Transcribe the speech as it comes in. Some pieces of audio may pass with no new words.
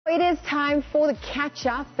It is time for the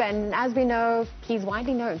catch-up, and as we know, he's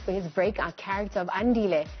widely known for his breakout character of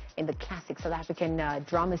Andile in the classic South African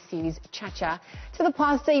drama series Cha-Cha. To the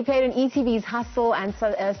pastor, he played in ETV's Hustle and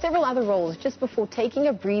several other roles just before taking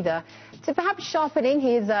a breather to perhaps sharpening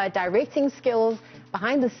his directing skills,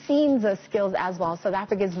 behind-the-scenes skills as well. South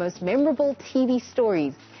Africa's most memorable TV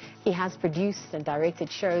stories. He has produced and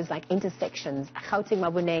directed shows like Intersections, Gauteng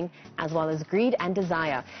Maboneng, as well as Greed and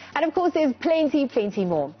Desire. And of course, there's plenty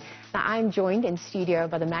more. Now, I'm joined in studio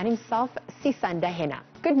by the man himself, Sisanda Henna.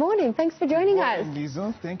 Good morning. Thanks for joining us.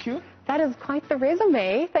 Liesl, thank you. That is quite the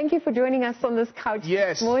resume. Thank you for joining us on this couch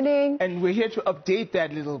this morning. And we're here to update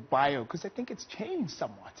that little bio because I think it's changed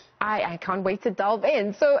somewhat. I can't wait to delve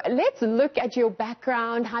in. So let's look at your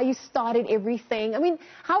background, how you started everything. I mean,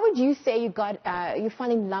 how would you say you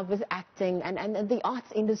fell in love with acting and the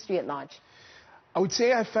arts industry at large? I would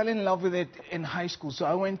say I fell in love with it in high school. So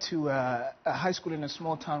I went to a high school in a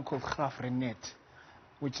small town called Graaff-Reinet,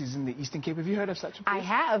 which is in the Eastern Cape. Have you heard of such a place? I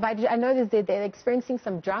have. I know that they're experiencing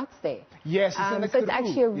some droughts there. Yes, so it's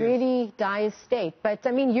actually a really dire state. But,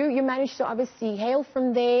 I mean, you managed to obviously hail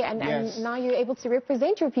from there, and now you're able to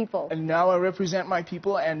represent your people. And now I represent my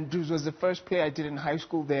people, and this was the first play I did in high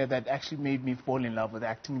school there that actually made me fall in love with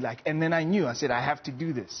acting. And then I said, I have to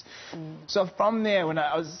do this. So from there, when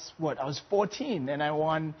I was 14, and I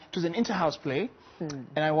won, it was an inter-house play,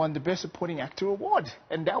 and I won the Best Supporting Actor Award.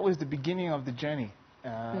 And that was the beginning of the journey.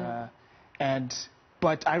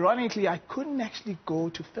 But ironically, I couldn't actually go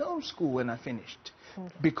to film school when I finished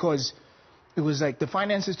because it was like the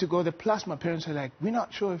finances to go there. Plus, my parents were like, we're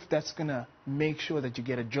not sure if that's going to make sure that you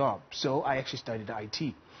get a job. So I actually studied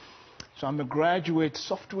IT. So I'm a graduate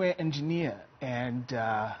software engineer.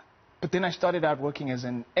 But then I started out working as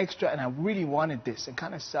an extra, and I really wanted this and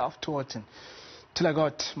kind of self-taught until I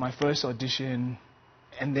got my first audition.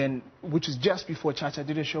 And then, which was just before Cha-Cha, I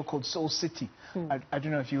did a show called Soul City. I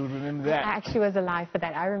don't know if you remember that. I actually was alive for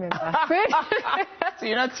that, I remember. So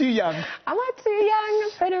you're not too young. I'm not too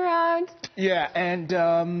young, I've been around. Yeah,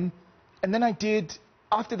 and then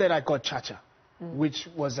after that I got Cha-Cha, which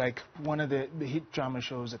was like one of the hit drama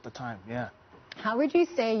shows at the time, yeah. How would you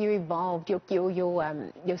say you evolved, your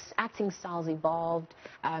acting styles evolved,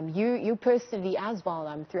 you personally as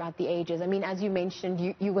well throughout the ages? I mean, as you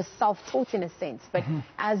mentioned, you were self-taught in a sense, but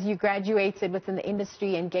as you graduated within the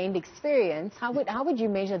industry and gained experience, how would you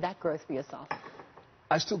measure that growth for yourself?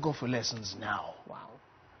 I still go for lessons now. Wow.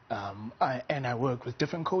 And I work with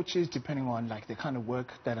different coaches depending on like the kind of work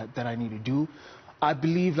that I need to do. I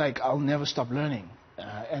believe like I'll never stop learning.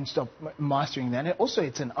 And stop mastering that. And also,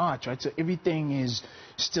 it's an art, right? So everything is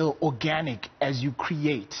still organic as you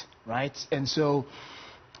create, right? And so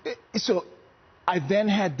I then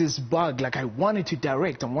had this bug, like I wanted to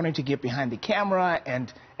direct, I wanted to get behind the camera,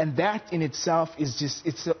 and that in itself is just,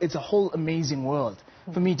 it's a whole amazing world.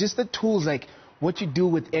 For me, just the tools, like what you do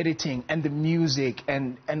with editing and the music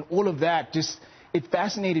and all of that, just, it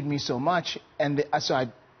fascinated me so much. And so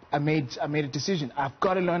I made a decision. I've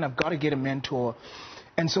got to learn. I've got to get a mentor.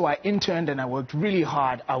 And so I interned and I worked really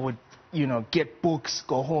hard. I would, get books,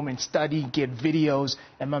 go home and study, get videos,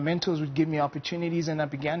 and my mentors would give me opportunities, and I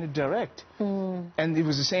began to direct. And it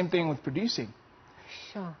was the same thing with producing.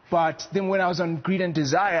 Sure. But then when I was on Greed and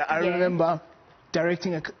Desire, I remember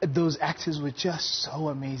directing those actors were just so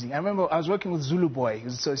amazing. I remember I was working with Zulu Boy,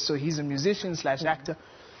 so he's a musician / actor,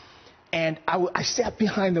 and I sat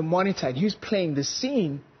behind the monitor and he was playing the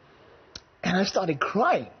scene. And I started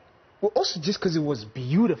crying. Well, also just because it was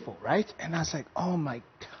beautiful, right? And I was like, oh my,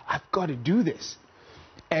 I've got to do this.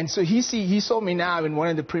 And so he saw me now in one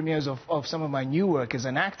of the premieres of some of my new work as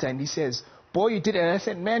an actor, and he says, boy, you did it. And I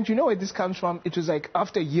said, man, do you know where this comes from? It was like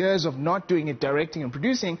after years of not doing it, directing and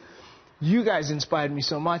producing, you guys inspired me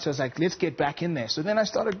so much. I was like, let's get back in there. So then I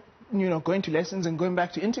started, going to lessons and going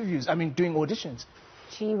back to interviews. I mean, doing auditions.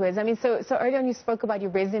 Gee whiz. I mean, so earlier on you spoke about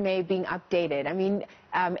your resume being updated. I mean,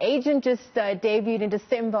 Agent just debuted in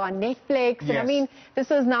December on Netflix. And I mean,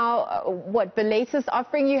 this is now, the latest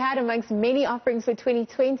offering you had amongst many offerings for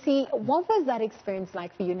 2020. What was that experience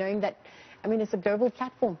like for you, knowing that, I mean, it's a global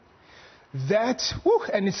platform?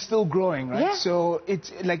 And it's still growing, right? Yeah. So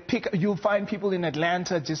it's like, you'll find people in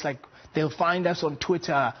Atlanta just like, they'll find us on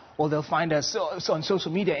Twitter or they'll find us on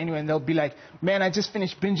social media anyway, and they'll be like, man, I just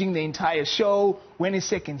finished binging the entire show. When is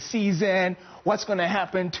second season? What's going to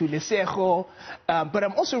happen to Lesego? But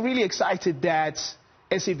I'm also really excited that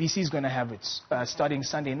SABC is going to have it starting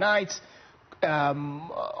Sunday nights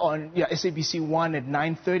on SABC 1 at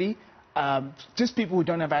 9:30. Just people who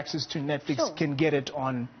don't have access to Netflix can get it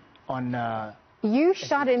on You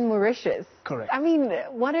shot in Mauritius. Correct. I mean,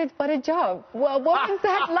 what a job. Well, what was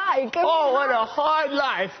that like? Oh, what a hard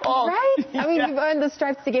life. Oh, right? I mean, yeah. you've earned the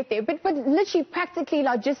stripes to get there. But literally, practically,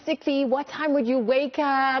 logistically, what time would you wake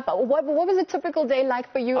up? What was a typical day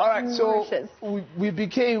like for you in Mauritius? So we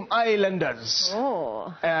became islanders.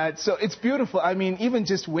 Oh. So it's beautiful. I mean, even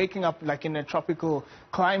just waking up like in a tropical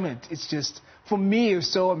climate, it's just, for me,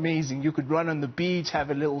 it's so amazing. You could run on the beach, have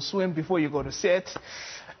a little swim before you go to set.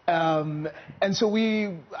 And so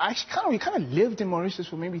we kind of lived in Mauritius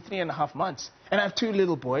for maybe 3.5 months. And I have 2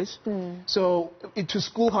 little boys. So it was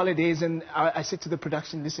school holidays, and I said to the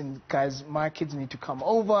production, listen, guys, my kids need to come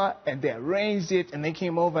over. And they arranged it, and they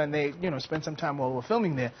came over, and they, spent some time while we were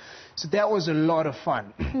filming there. So that was a lot of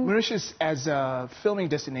fun. Mauritius, as a filming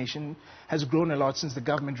destination, has grown a lot since the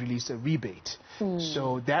government released a rebate.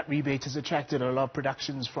 So that rebate has attracted a lot of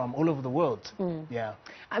productions from all over the world. Yeah.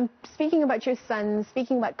 I'm speaking about your son,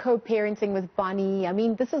 speaking about co-parenting with Bonnie. I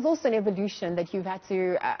mean, this is also an evolution that you've had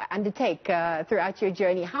to undertake throughout your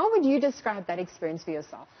journey. How would you describe that experience for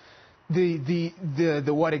yourself? The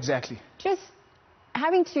what exactly? Just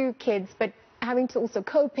having 2 kids, but having to also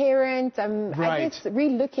co-parent, Right. I guess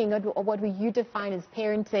re-looking at what you define as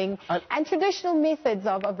parenting and traditional methods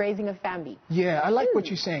of raising a family. Yeah, I like what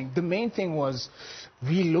you're saying. The main thing was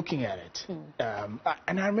re-looking at it.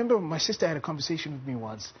 And I remember my sister had a conversation with me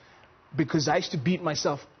once, because I used to beat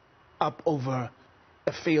myself up over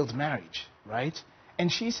a failed marriage, right?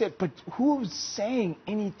 And she said, but who's saying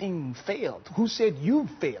anything failed? Who said you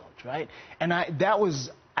failed, right? And I'd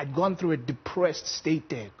gone through a depressed state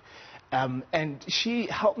there. And she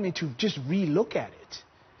helped me to just re-look at it,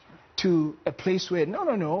 to a place where,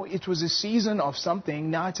 no, it was a season of something,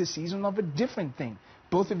 now it's a season of a different thing.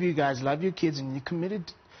 Both of you guys love your kids, and you're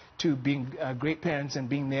committed to being great parents and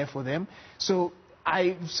being there for them. So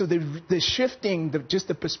the shifting, just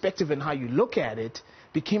the perspective and how you look at it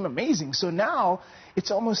became amazing. So now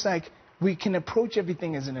it's almost like we can approach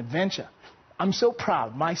everything as an adventure. I'm so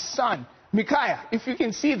proud. My son, Micaiah, if you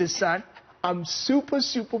can see this, son, I'm super,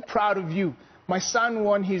 super proud of you. My son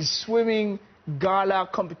won his swimming gala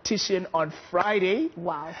competition on Friday.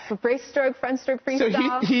 Wow. For breaststroke, front stroke,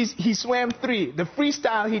 freestyle? So he swam 3. The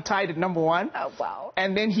freestyle, he tied at #1. Oh, wow.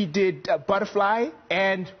 And then he did butterfly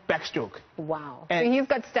and backstroke. Wow. And so he's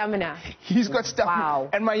got stamina. He's got stamina. Wow.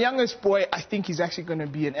 And my youngest boy, I think he's actually going to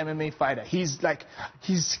be an MMA fighter. He's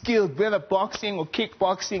skilled, whether boxing or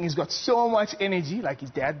kickboxing. He's got so much energy, like his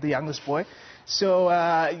dad, the youngest boy. So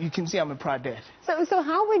you can see I'm a proud dad. So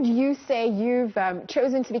how would you say you've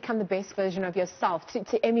chosen to become the best version of yourself,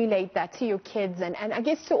 to emulate that to your kids and I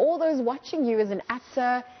guess to all those watching you as an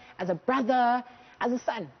actor, as a brother, as a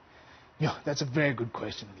son? Yeah, that's a very good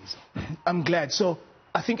question, Lisa. I'm glad. So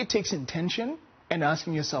I think it takes intention and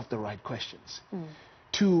asking yourself the right questions.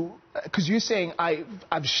 Because you're saying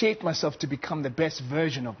I've shaped myself to become the best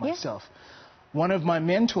version of myself. Yeah. One of my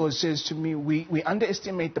mentors says to me, we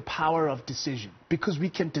underestimate the power of decision, because we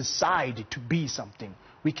can decide to be something.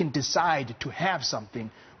 We can decide to have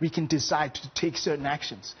something. We can decide to take certain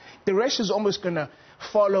actions. The rest is almost going to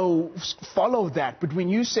follow that. But when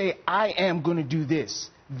you say, I am going to do this,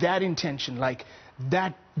 that intention, like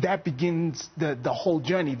that begins the whole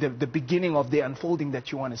journey, the beginning of the unfolding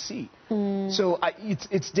that you want to see. So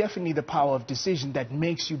it's definitely the power of decision that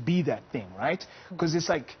makes you be that thing, right? Because it's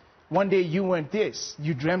like, one day you weren't this.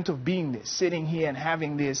 You dreamt of being this, sitting here and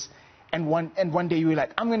having this. And one day you were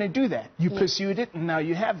like, I'm going to do that. You pursued it, and now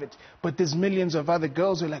you have it. But there's millions of other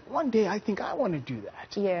girls who are like, one day I think I want to do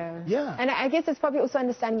that. Yeah. Yeah. And I guess it's probably also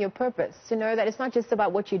understanding your purpose, to know that it's not just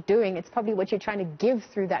about what you're doing. It's probably what you're trying to give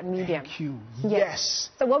through that medium. Thank you. Yes.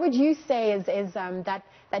 So what would you say is that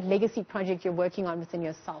legacy project you're working on within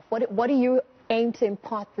yourself? What do you aim to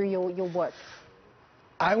impart through your work?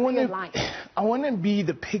 I want to be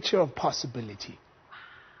the picture of possibility.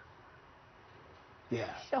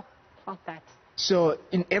 Yeah. Sure. Love that. So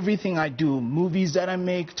in everything I do, movies that I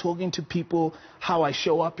make, talking to people, how I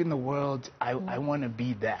show up in the world, I want to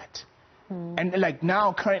be that. And like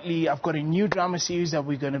now, currently, I've got a new drama series that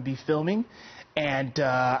we're going to be filming, and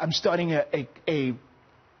I'm starting a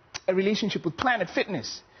relationship with Planet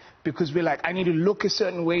Fitness, because we're like, I need to look a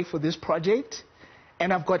certain way for this project,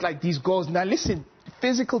 and I've got like these goals. Now listen,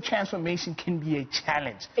 physical transformation can be a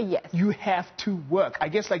challenge. Yes. You have to work. I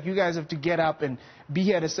guess like you guys have to get up and be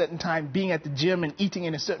here at a certain time, being at the gym and eating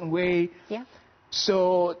in a certain way. Yeah.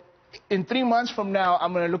 So in 3 months from now,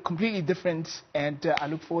 I'm going to look completely different, and I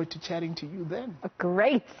look forward to chatting to you then.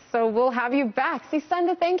 Great. So we'll have you back.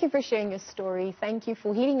 Sisanda, thank you for sharing your story. Thank you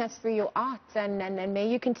for leading us through your art, and may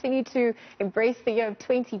you continue to embrace the year of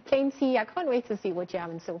 2020. I can't wait to see what you have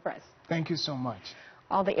in store for us. Thank you so much.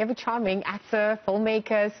 the ever-charming actor,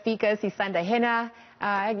 filmmaker, speaker, Sisanda Henna.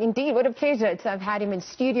 Indeed, what a pleasure to have had him in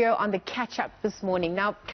studio on the catch-up this morning. Now,